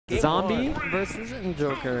Zombie versus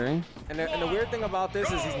Joker. And the weird thing about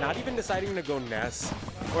this is he's not even deciding to go Ness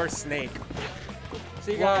or Snake.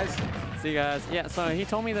 See you guys. See you guys. Yeah, so he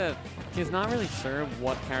told me that he's not really sure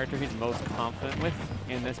what character he's most confident with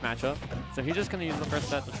in this matchup. So he's just going to use the first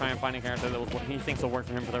set to try and find a character that he thinks will work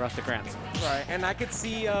for him for the rest of Grants. Right, and I could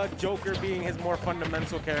see Joker being his more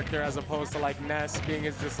fundamental character as opposed to like Ness being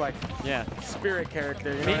his just like spirit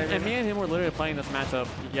character. You know what I mean? And me and him were literally playing this matchup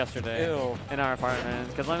yesterday in our apartment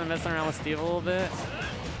because I've been messing around with Steve a little bit.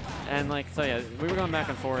 And like, so yeah, we were going back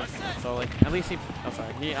and forth. So like, at least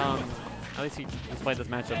at least he's played this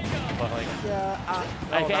matchup, but like... Yeah,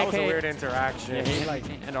 that was a weird interaction. Yeah, he like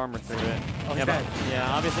and armored through it. Oh, he's dead. Yeah,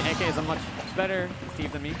 obviously AK is a much better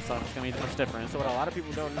Steve than me, so it's going to be much different. So what a lot of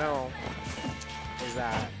people don't know is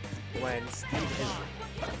that when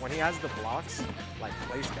when he has the blocks like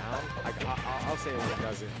placed down, like I'll say when he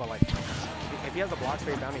does it, but like if he has the blocks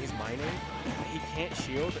placed down and he's mining, he can't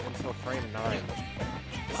shield until frame 9.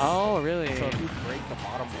 Oh, really? So if you break the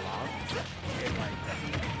bottom block,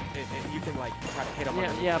 you can like try to hit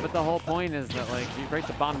him. Yeah, but the whole point is that like you break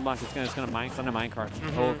the bottom block, it's gonna mine on a minecart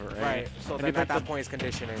over, right? Right. So then at that point, it's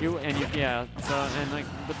conditioning. So and like,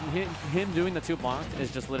 but him doing the 2 blocks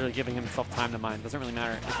is just literally giving himself time to mine. It doesn't really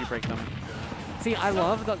matter if you break them. See, I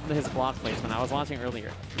love his block placement. I was watching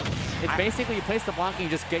earlier. It's basically you place the block and you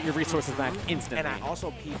just get your resources back instantly. And I also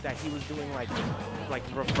peeped that he was doing like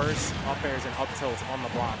reverse up airs and up tilts on the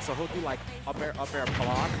block. So he'll do like up air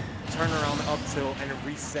block, turn around the up tilt, and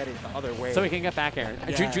reset it the other way. So he can get back air.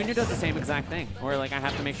 Yeah. Junior does the same exact thing, where like I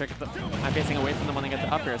have to make sure I'm facing away from them when I get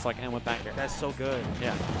the up air so I can end with back air. That's so good.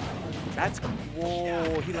 Yeah. That's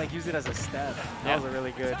whoa. He like used it as a step. That was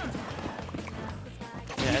really good.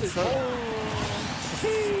 Yeah, it's so.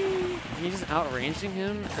 He's just outranging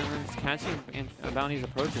him and then just catching Bounty's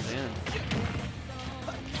approaches in.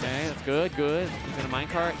 Okay, that's good, good. He's in a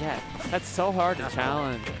minecart. Yeah, that's so hard to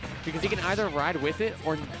challenge because he can either ride with it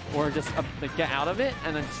or just like get out of it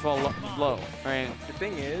and then just fall low, right? The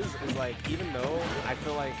thing is like even though I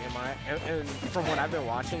feel like and from what I've been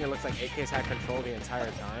watching, it looks like AK's had control the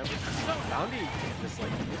entire time. Bounty can just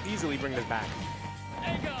like easily bring this back.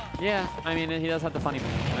 Yeah, I mean he does have the funny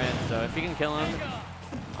move, right? So if he can kill him.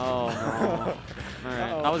 Oh no.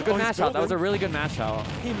 Alright. That was a good match out. That was a really good match out.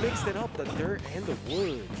 He mixed it up, the dirt and the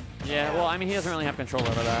wood. Yeah, well, I mean, he doesn't really have control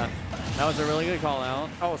over that. That was a really good call out.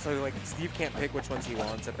 Oh, so like Steve can't pick which ones he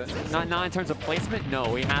wants at the Not in terms of placement,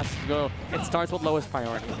 no. He has to go. It starts with lowest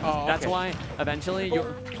priority. Oh, That's why eventually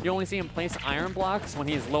you only see him place iron blocks when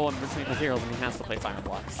he's low on materials and he has to place iron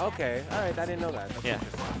blocks. Okay, alright, I didn't know that.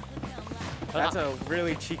 That's That's a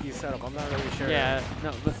really cheeky setup. I'm not really sure. Yeah,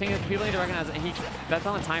 no. The thing is, people need to recognize that that's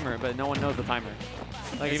on a timer, but no one knows the timer.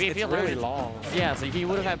 Like if he really long. Yeah, so he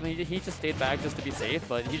would have had. He just stayed back just to be safe,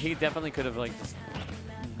 but he definitely could have like just.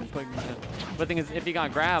 But the thing is, if he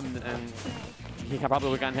got grabbed, and he probably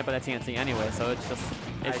would have gotten hit by that TNT anyway. So it's just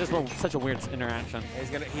such a weird interaction.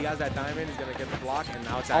 He has that diamond. He's gonna get the block, and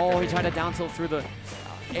now it's. Oh, he tried to down tilt through the.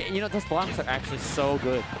 You know, those blocks are actually so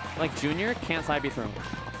good. Like Junior can't side be through.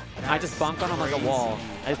 I just bunked on him like a wall.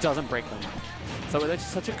 It doesn't break them. So it's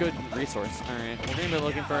such a good resource. All right, we're gonna be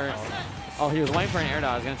looking for. Oh, he was waiting for an air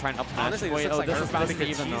dodge. I was gonna try and up smash. Honestly, Wait, this looks like this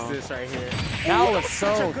is even though. This right here. That was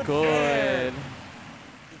so good.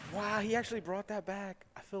 Wow, he actually brought that back.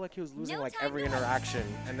 I feel like he was losing like every interaction,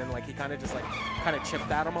 and then like he kind of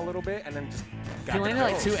chipped at him a little bit, and then just got. He landed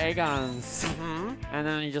like 2 Agons, and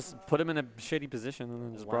then he just put him in a shitty position, and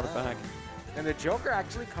then just brought it back. And the Joker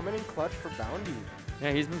actually coming in clutch for Bounty.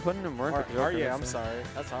 Yeah, he's been putting in work. Yeah, I'm sorry.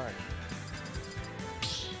 That's hard.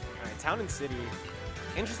 All right, Town and City.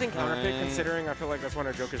 Interesting counter pick considering I feel like that's one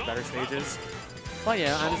of Joker's better stages. Well,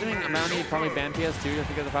 yeah, I'm assuming Bounty probably banned PS2 just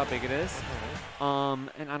because of how big it is. And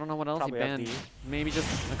I don't know what else Probably he banned. FD. Maybe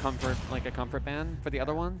just a comfort ban for the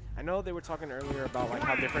other one. I know they were talking earlier about like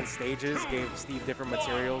how different stages gave Steve different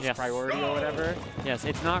materials priority or whatever. Yes,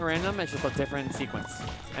 it's not random. It's just a different sequence,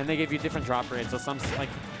 and they give you different drop rates. So some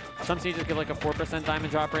stages give like a 4%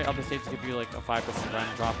 diamond drop rate. Other stages give you like a 5%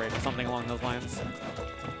 diamond drop rate or something along those lines.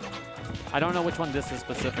 I don't know which one this is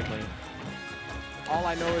specifically. All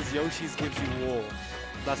I know is Yoshi's gives you wool.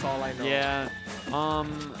 That's all I know. Yeah.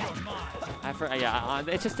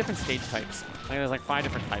 It's just different stage types. Like there's like 5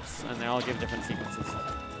 different types, and they all give different sequences.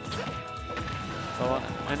 So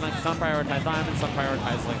and like some prioritize diamonds, some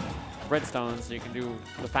prioritize like redstone, so you can do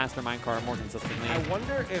the faster minecart more consistently. I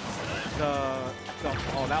wonder if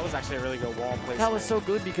oh, that was actually a really good wall placement. That was so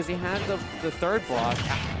good because he had the third block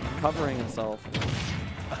covering himself.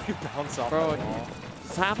 He bounced off the wall.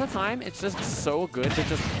 So half the time, it's just so good to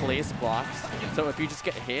just place blocks. So if you just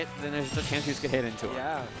get hit, then there's just a chance you just get hit into it.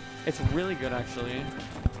 Yeah. It's really good, actually.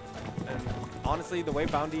 And honestly, the way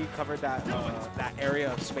Bounty covered that that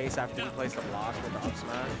area of space after he placed the block with the up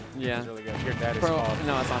smash was really good. You're dead as fuck.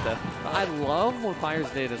 No, it's not dead. I love what Fires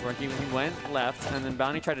did is where he went left, and then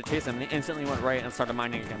Bounty tried to chase him, and he instantly went right and started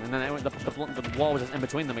mining again. And then the wall was just in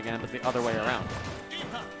between them again, but the other way around.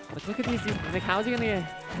 Like, look at these like, how's he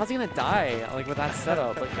gonna die, like, with that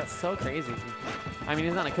setup? Like, that's so crazy. I mean,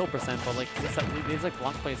 he's not a kill percent, but, like, these like,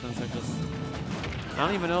 block placements are just... I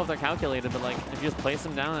don't even know if they're calculated, but, like, if you just place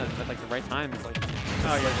them down at like, the right time, it's like...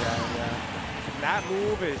 Oh, yeah. That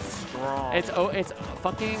move is strong. It's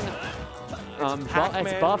fucking...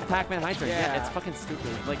 it's buff Pac-Man Hydrant. Yeah, it's fucking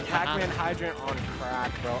stupid. Like Pac-Man Hydrant on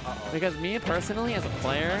crack, bro. Because me personally, as a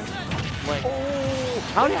player, like...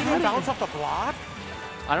 How did he bounce off the block?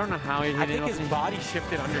 I don't know how he did it. I think his body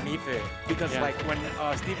shifted underneath it because like when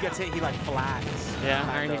Steve gets hit, he like flags. Yeah,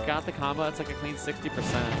 I mean, he got the combo. It's like a clean 60%.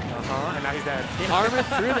 And now he's dead. He armored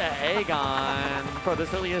through the Aegon. Bro,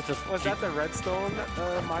 this really is just... Was that the redstone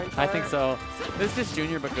minecart? I think so. This is just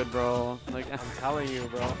Junior, but good, bro. Like, I'm telling you,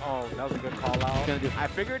 bro. Oh, that was a good call out. I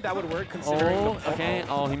figured that would work considering the... Okay.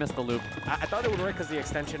 Oh, he missed the loop. I thought it would work because the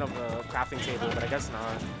extension of the crafting table, but I guess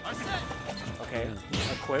not. Okay,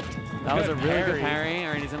 equipped. That was a really good parry.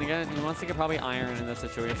 All right, he's gonna get. He wants to get probably iron in this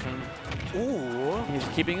situation. Ooh. He's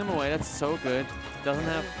keeping him away. That's so good. Doesn't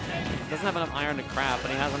have enough iron to craft,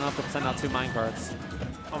 but he has enough to send out 2 minecarts.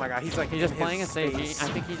 Oh my God, he's just playing it safe. I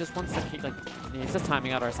think he just wants to keep he's just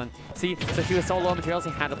timing out our son. See, so he was so low on materials,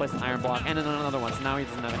 he had to place an iron block and then another one. So now he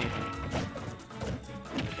doesn't have anything.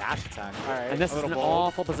 Dash attack. All right. And this is an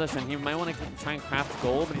awful position. He might want to try and craft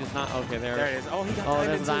gold, but he's not. Okay, there. There it is. Oh, he got diamond.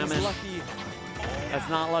 There's diamond. Lucky. That's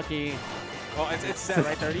not lucky. Oh, it's set,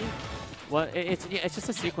 right? 30? Well, it's just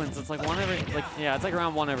a sequence. It's like it's like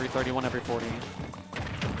around 1 every 30, 1 every 40.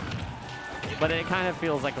 But it kind of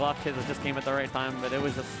feels like luck because it just came at the right time, but it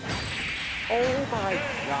was just... Oh my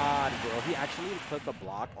God, bro. He actually put the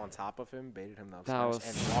block on top of him, baited him up and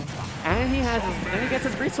walked off. And he gets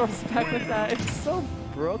his resources back with that. It's so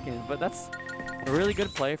broken, but that's a really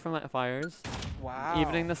good play from that Fires. Wow.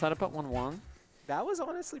 Evening the setup at 1-1. That was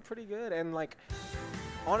honestly pretty good. And like,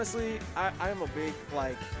 honestly, I am a big,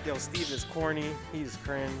 like, yo, Steve is corny. He's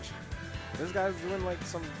cringe. This guy's doing like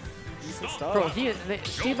some decent stuff. Bro,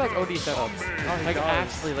 Steve has OD setups. Oh, like,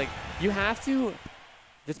 actually, like, you have to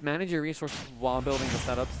just manage your resources while building the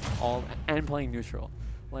setups and playing neutral.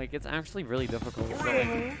 Like, it's actually really difficult.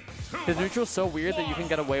 Because neutral is so weird that you can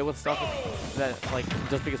get away with stuff that, like,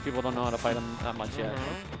 just because people don't know how to fight them that much yet.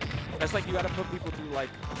 It's like you gotta put people through, like,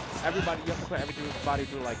 you have to put everybody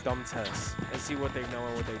through, like, dumb tests and see what they know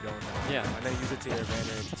and what they don't know. Yeah. And then use it to your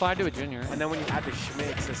advantage. That's what I do with Junior. And then when you add the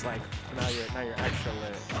schmicks, it's like, now you're extra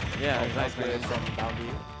lit. Yeah, exactly. That's good from Bounty.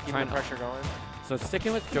 Keeping the pressure going. So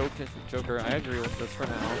sticking with Joker, I agree with this for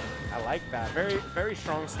now. I like that. Very, very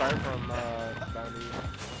strong start from Bounty.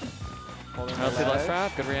 Let's see left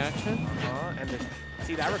trap, good reaction. And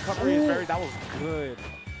see, that recovery is that was good.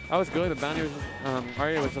 That was good. The Bounty was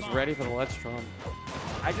Aryeh was just ready for the ledge trap.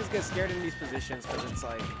 I just get scared in these positions because it's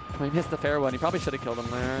like... He missed the fair one. He probably should have killed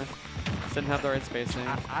him there. Didn't have the right spacing.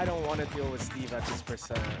 I don't want to deal with Steve at this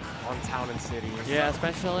percent on Town and City. Yeah,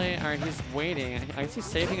 especially... All right, he's waiting. I guess he's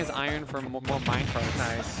saving his iron for more minecarts.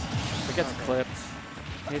 Nice. It gets clipped.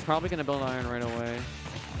 He's probably going to build iron right away.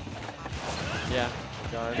 Yeah.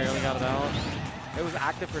 Barely got it out. It was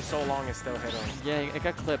active for so long, it still hit him. Yeah, it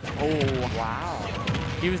got clipped. Oh. Wow.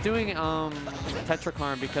 He was doing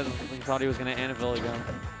Tetracarm because he thought he was going to Anvil again.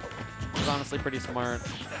 It was honestly pretty smart,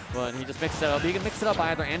 but he just mixed it up. You can mix it up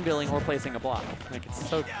by either anviling or placing a block. Like, it's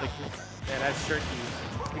so... Like, yeah, that's tricky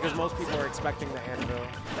because most people are expecting the anvil.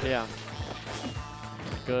 Yeah.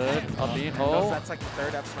 Good. Upbeat. Oh. That's like the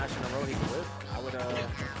 3rd F smash in a row he could. I would...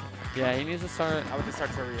 Yeah, he needs to start... I would just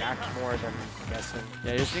start to react more than guessing.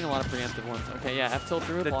 Yeah, you're seeing a lot of preemptive ones. Okay, yeah, F tilt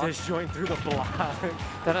through the block. Disjoint through the block.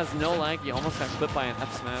 That has no lag. You almost got clipped by an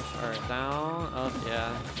F smash. All right, down, up,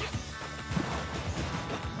 yeah.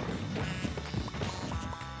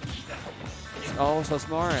 Oh, so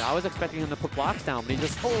smart. I was expecting him to put blocks down, but he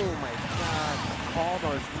just... Oh my God.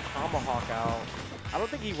 Called his tomahawk out. I don't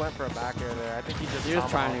think he went for a back air there. I think he just... He was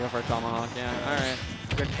trying to go for a tomahawk, yeah. All right.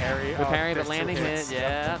 Good parry. Good parry, but landing hit,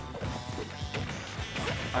 yeah.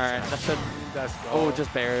 All right, that should... Oh,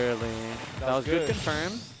 just barely. That was good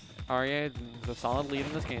confirm. Aryeh is a solid lead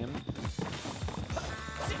in this game.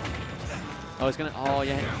 Oh, he's gonna... Oh,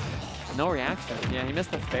 yeah. No reaction. Yeah, he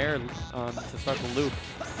missed the fair to start the loop.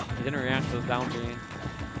 He didn't react to the down B.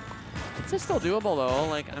 It's just still doable, though.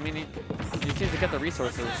 Like, I mean, he seems to get the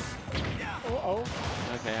resources. Uh-oh.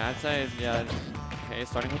 Okay, I'd say, yeah, Okay,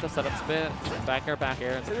 starting with the setup spit, back air, back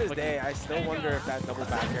air. To this day, I still wonder if that double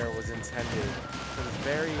back air was intended.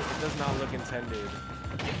 Because it does not look intended.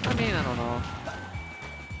 I mean, I don't know.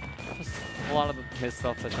 Just a lot of his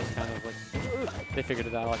stuff that just kind of like, they figured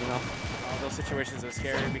it out, you know? Those situations are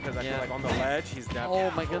scary because I feel like on the ledge, he's definitely.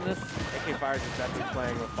 Oh my goodness. AKFirez is definitely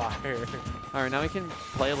playing with fire. All right, now we can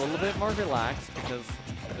play a little bit more relaxed because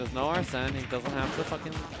there's no Arsene. He doesn't have to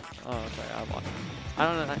fucking. Oh, sorry, I blocked. I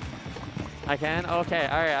don't know. I can? Okay,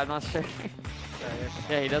 all right, I'm not sure.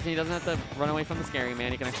 Yeah, he doesn't have to run away from the scary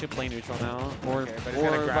man. He can actually play neutral now. Or, okay, but he's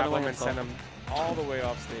gonna grab him and send him all the way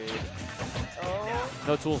off stage. Oh.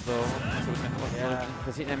 No tools though. Yeah.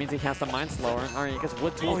 Because that means he has to mine slower. All right, he gets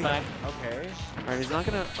wood tools back. Okay. All right, he's not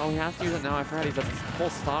gonna. Oh, he has to use it now. I forgot he does his whole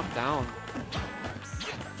stock down.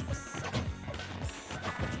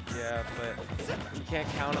 Yeah, but you can't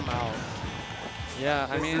count him out. Yeah,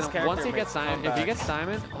 I mean, once he gets Simon, if he gets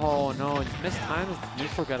Simon, oh no, just missed time is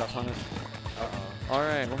neutral get up punish. All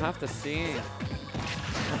right, we'll have to see.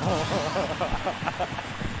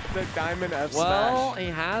 The diamond F smash. Well,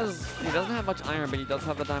 he doesn't have much iron, but he does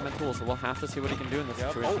have the diamond tool, so we'll have to see what he can do in this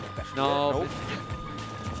situation. Oh, no. Nope.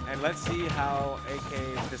 And let's see how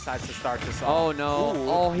AK decides to start this off. Oh no. Ooh,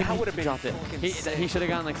 oh, he would have been dropped it. He should have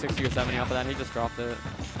gotten like 60 or 70 off of that. He just dropped it.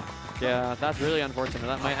 Yeah, that's really unfortunate.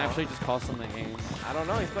 That might actually just cost him the game. I don't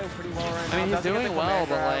know. He's playing pretty well right now. I mean, he's doing well,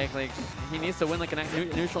 but like he needs to win like a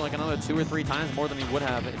neutral like another 2 or 3 times more than he would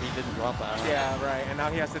have if he didn't drop that. Yeah, right. And now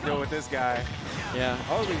he has to deal with this guy. Yeah.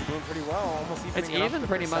 Oh, he's doing pretty well. Almost even. It's even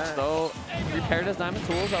pretty much though. Repaired his diamond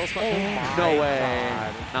tools. That was fun. Oh no way.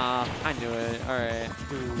 God. Nah, I knew it. All right.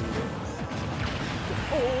 Dude.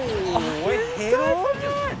 Oh, what hit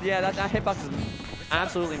him? Yeah, that hitbox is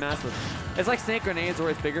absolutely massive. It's like snake grenades where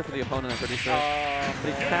it's bigger for the opponent, I'm pretty sure.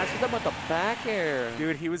 But he catches them with the back air.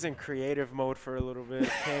 Dude, he was in creative mode for a little bit.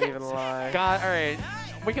 Can't even lie. God, all right.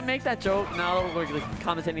 We can make that joke now that we're like,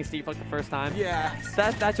 commentating Steve like the first time. Yeah.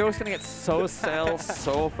 That joke's going to get so stale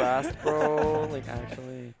so fast, bro. Like,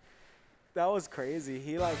 actually. That was crazy.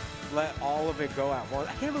 He like let all of it go at once.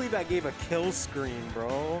 I can't believe that gave a kill screen,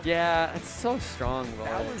 bro. Yeah, it's so strong, bro.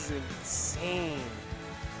 That was insane.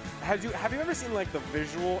 Have you ever seen like the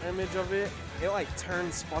visual image of it? It like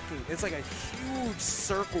turns fucking. It's like a huge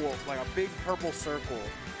circle, like a big purple circle,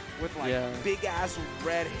 with like big ass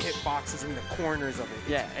red hitboxes in the corners of it.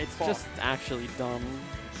 Yeah, it's just actually dumb.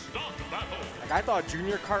 Like I thought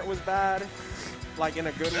Junior Kart was bad, like in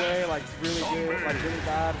a good way, like really good, like really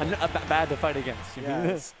bad. Bad to fight against.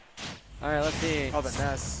 Yes. All right, let's see. Oh, the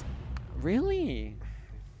Ness. Really?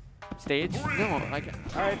 Stage? No, like.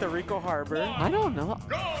 All right, the Rico Harbor. I don't know.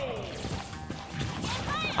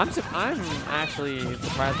 I'm actually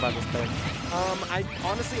surprised by this pick. I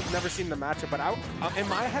honestly have never seen the matchup, but in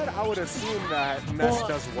my head, I would assume that Ness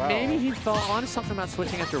does well. Maybe he felt on something about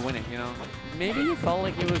switching after winning, you know? Maybe he felt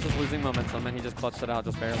like he was just losing momentum and he just clutched it out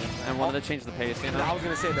just barely and wanted to change the pace, you know? I was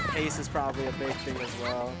going to say the pace is probably a big thing as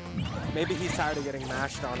well. Maybe he's tired of getting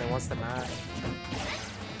mashed on and wants to match.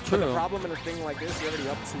 True. But the problem in a thing like this, you're already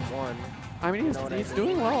up 2-1. I mean, he's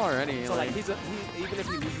doing well already. So like even if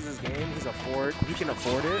he loses his game, he can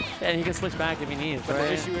afford it. And he can switch back if he needs, but right?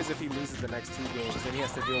 the issue is if he loses the next 2 games, then he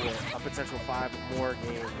has to deal with a potential 5 more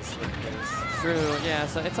games with this. True, yeah.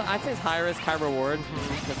 So I'd say it's high risk, high reward.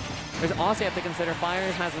 There's also you have to consider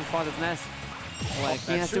Fires hasn't fought his Ness. Like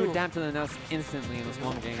he has to adapt to the Ness instantly in this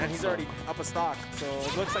one game. And he's already up a stock, so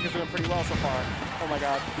it looks like it's doing pretty well so far. Oh my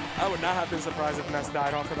god. I would not have been surprised if Ness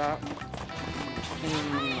died off of that.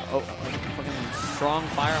 Oh, fucking strong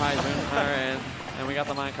fire hydrant. All right, and we got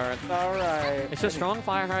the minecart. All right. It's just strong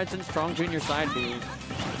fire hydrant, strong junior side B.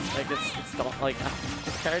 Like it's like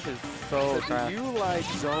this character is so crap. Do you like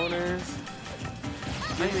zoners?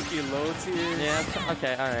 Gimmicky low tiers? Yeah.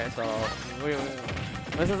 Okay. All right.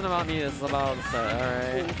 So this isn't about me. This is about the set.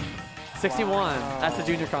 All right. 61. Wow. That's a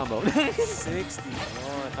junior combo. 61.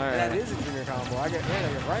 All right. That is a junior combo.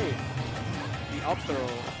 Yeah, you're right. The up throw.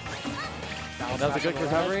 That was a good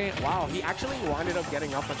recovery. Wow, he actually ended up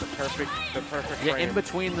getting up at the perfect frame. In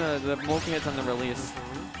between the multi-hits and the release.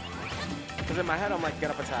 Because in my head, I'm like,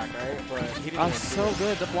 get up attack, right? But he didn't. Oh, so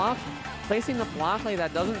good. The block, placing the block like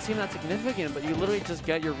that doesn't seem that significant, but you literally just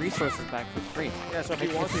get your resources back for free. Yeah, so if he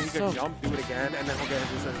wants to, he could jump, do it again, and then he'll get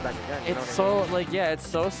his resources back again. It's so, like, yeah, it's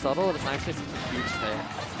so subtle, but it's actually such a huge thing.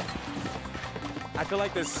 I feel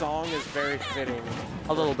like this song is very fitting.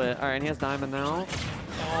 A little bit. All right, and he has diamond now.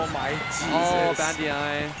 Oh my Jesus. Oh, bad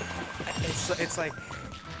DI. It's like...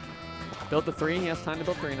 Built the 3. He has time to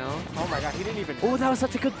build 3 now. Oh my god, he didn't even... Oh, that was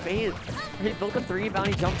such a good bait. He built the 3,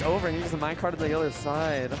 bounty jumped over, and he used the minecart to the other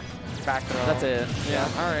side. Back throw. That's it. Yeah,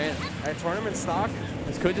 all right. All right, tournament stock.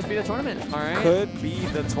 This could just be the tournament. All right. Could be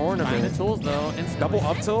the tournament. Diamond tools though. Instantly. Double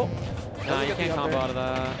up tilt. Nah, you can't combo out of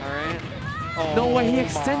that. All right. Oh No way, he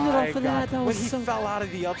extended off of God. that. That was When he so... fell out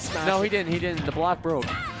of the up smash. No, he didn't. He didn't. The block broke.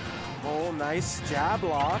 Oh, nice jab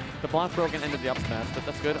lock. The block broke and ended the up smash, but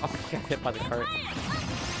that's good. Oh, he got hit by the cart.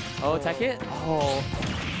 Oh, tech hit? Oh.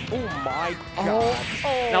 Oh my God.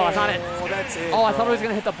 Oh. No, that's not it. Oh, that's it. Oh, I thought it was going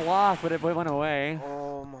to hit the block, but it went away.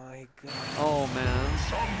 Oh my God. Oh, man.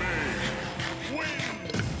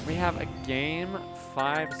 We have a game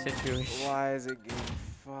 5 situation. Why is it game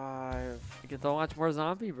 5? You get to watch more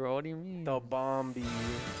zombie, bro. What do you mean? The Bombi.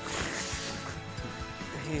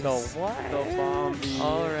 The what? The Bombi.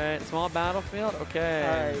 All right. Small battlefield? Okay.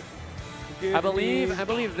 All right. I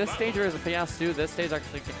believe this stage is a PS2. This stage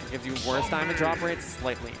actually gives you worse diamond drop rates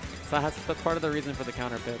slightly. So that's part of the reason for the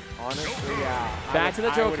counter pick. Honestly, yeah. Back to the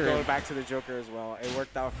Joker. I would go back to the Joker as well. It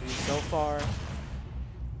worked out for you so far.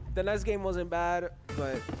 The Ness game wasn't bad,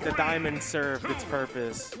 but the diamond served its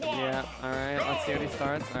purpose. Yeah. All right. Let's see when he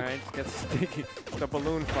starts. All right. Just get sticky. The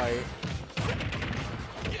balloon fight.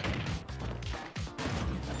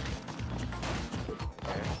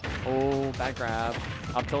 Oh, bad grab.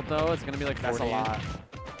 Up tilt though, it's gonna be like 40. That's a lot.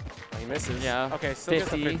 Oh, he misses. Yeah. Okay, still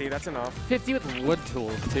gets a 50. That's enough. 50 with wood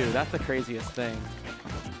tools too. That's the craziest thing.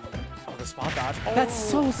 Oh, the spot dodge. Oh, that's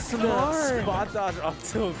so smart. Spot dodge up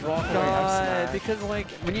tilt. God, because like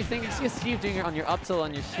when you think you see a Steve doing it on your up tilt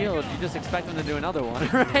on your shield, you just expect him to do another one,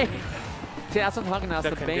 right? See, that's what I'm talking about. The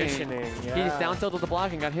That's the bane. conditioning, yeah. He just down tilted the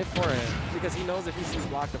block and got hit for it. Because he knows if he sees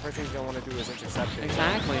block, the first thing he's gonna want to do is intercept it.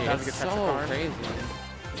 Exactly. It's so crazy.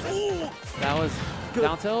 That was good.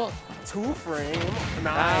 down tilt. 2-frame. Nice.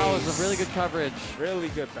 That was a really good coverage. Really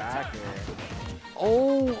good back here.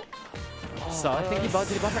 Oh. So I think he buffed.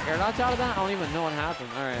 Did he buff an air dodge out of that? I don't even know what happened.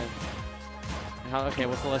 All right. Okay,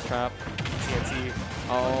 what's the last trap? TNT.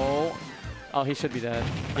 Oh. Oh, he should be dead.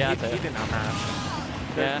 Yeah, he did not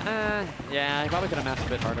mash. Yeah, yeah, he probably could have mashed a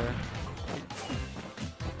bit harder.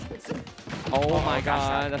 Oh my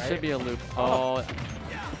God, that should be a loop. Oh.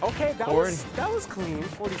 Okay, that was clean.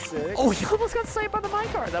 46. Oh, he almost got sniped by the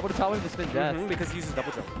minecart. That would have probably just been death. Because he uses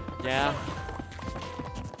double jump. Yeah.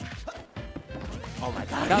 Oh my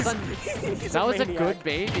God. That was a good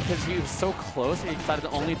bait because he was so close and he decided to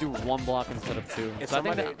only do 1 block instead of 2. If so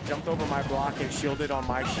somebody jumped over my block and shielded on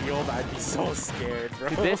my shield, I'd be so scared, bro.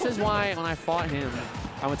 This is why when I fought him,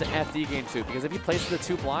 I went to FD game 2 because if he places the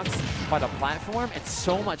 2 blocks by the platform, it's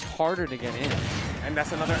so much harder to get in. And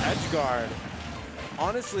that's another edge guard.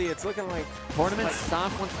 Honestly, it's looking like tournament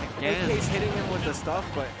stock once again. AK's hitting him with the stuff,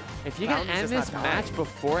 but if you can end this match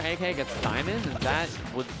before AK gets diamond, that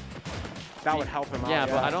would help him out. Yeah,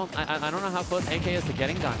 but I don't know how close AK is to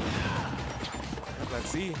getting diamond. Let's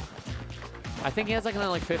see. I think he has like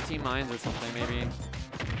another 15 mines or something maybe.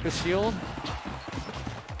 The shield.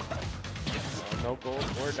 No gold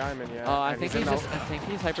or diamond yet. I think he's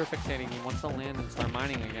hyper fixating. He wants to land and start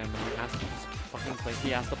mining again. He has to just fucking play. He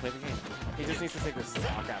has to play the game. He just needs to take the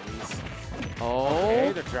stock at least. Oh.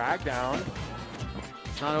 Okay, the drag down.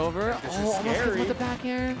 It's not over. This is scary. Almost with the back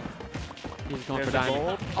air. He's going for diamond.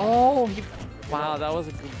 Gold. Oh, wow, that was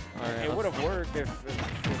a good. All right, it would have worked if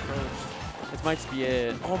first. This might just be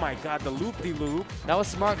it. Oh my God, the loop-de-loop. That was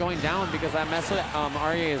smart going down because that messed with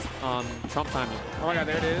Aryeh's Trump timing. Oh my God,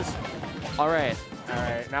 there it is. All right. All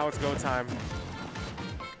right, now it's go time.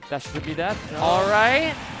 That should be that. All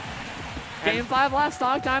right. Game 5 last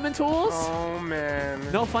stock, diamond tools. Oh, man.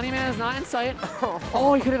 No funny man is not in sight.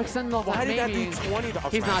 Oh, he could have extended the block. Why did that do 20 to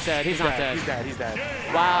up He's not dead. He's not dead. He's dead. He's dead.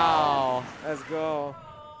 Wow. Let's go.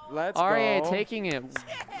 Let's Aryeh go. taking it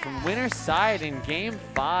from winner's side in game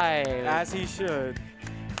 5. As he should.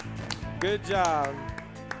 Good job.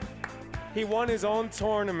 He won his own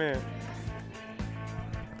tournament.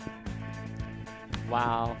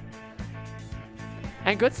 Wow.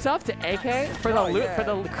 And good stuff to AK for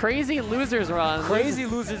the crazy losers run. Crazy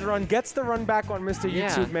losers run. Gets the run back on Mr.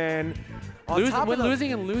 YouTube, man. Losing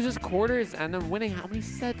in losers quarters and then winning how many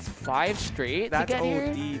sets? 5 straight That's to get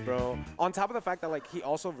OD, here? bro. On top of the fact that like he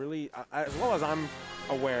also really, as well as I'm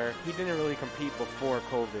aware, he didn't really compete before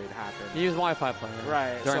COVID happened. He was Wi-Fi player.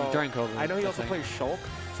 Right. During COVID. I know he also plays Shulk,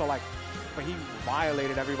 so like, but he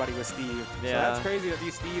violated everybody with Steve. Yeah. So that's crazy that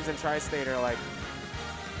these Steves and Tri-State are like,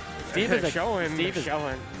 Steve is showing.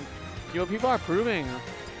 Yo, people are proving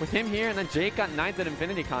with him here, and then Jake got 9th at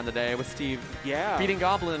InfinityCon today with Steve. Yeah. Beating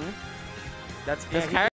Goblin. That's